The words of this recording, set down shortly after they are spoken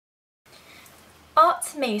Art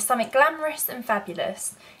to me is something glamorous and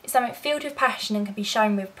fabulous. It's something filled with passion and can be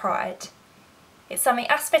shown with pride. It's something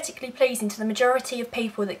aesthetically pleasing to the majority of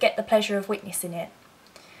people that get the pleasure of witnessing it.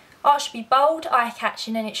 Art should be bold,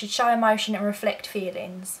 eye-catching, and it should show emotion and reflect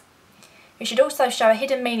feelings. It should also show a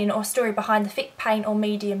hidden meaning or story behind the thick paint or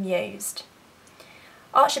medium used.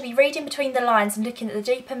 Art should be reading between the lines and looking at the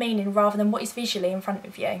deeper meaning rather than what is visually in front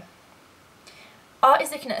of you. Art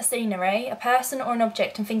is looking at a scenery, a person or an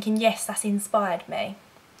object and thinking, yes, that's inspired me.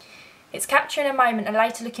 It's capturing a moment and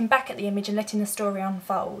later looking back at the image and letting the story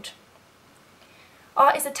unfold.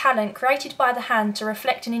 Art is a talent created by the hand to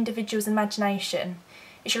reflect an individual's imagination.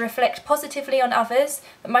 It should reflect positively on others,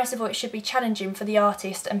 but most of all it should be challenging for the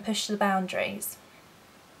artist and push the boundaries.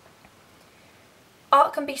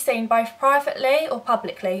 Art can be seen both privately or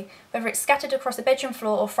publicly, whether it's scattered across a bedroom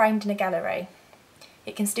floor or framed in a gallery.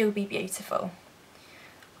 It can still be beautiful.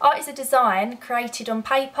 Art is a design created on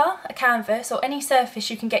paper, a canvas or any surface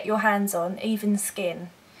you can get your hands on, even skin.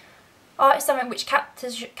 Art is something which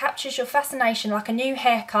captures your fascination like a new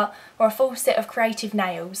haircut or a full set of creative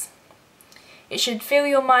nails. It should fill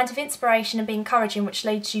your mind with inspiration and be encouraging, which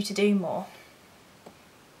leads you to do more.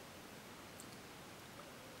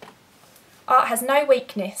 Art has no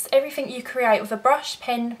weakness. Everything you create with a brush,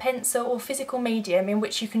 pen, pencil or physical medium in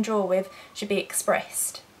which you can draw with should be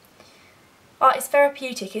expressed. Art is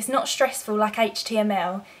therapeutic. It's not stressful like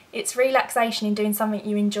HTML. It's relaxation in doing something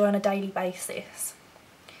you enjoy on a daily basis.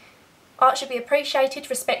 Art should be appreciated,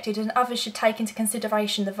 respected, and others should take into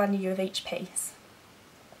consideration the value of each piece.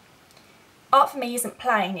 Art for me isn't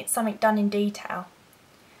plain, it's something done in detail.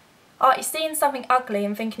 Art is seeing something ugly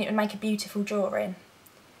and thinking it would make a beautiful drawing.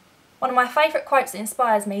 One of my favourite quotes that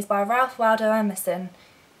inspires me is by Ralph Waldo Emerson.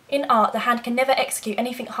 In art, the hand can never execute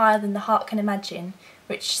anything higher than the heart can imagine,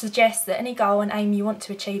 which suggests that any goal and aim you want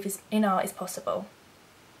to achieve in art is possible.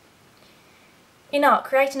 In art,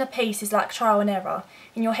 creating a piece is like trial and error.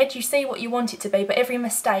 In your head you see what you want it to be, but every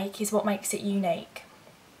mistake is what makes it unique.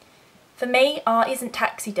 For me, art isn't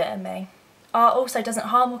taxidermy. Art also doesn't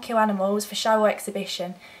harm or kill animals for show or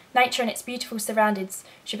exhibition. Nature and its beautiful surroundings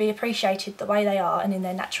should be appreciated the way they are and in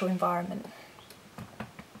their natural environment.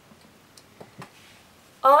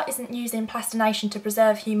 Art isn't using plastination to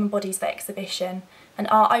preserve human bodies for exhibition, and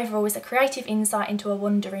art overall is a creative insight into a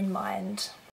wandering mind.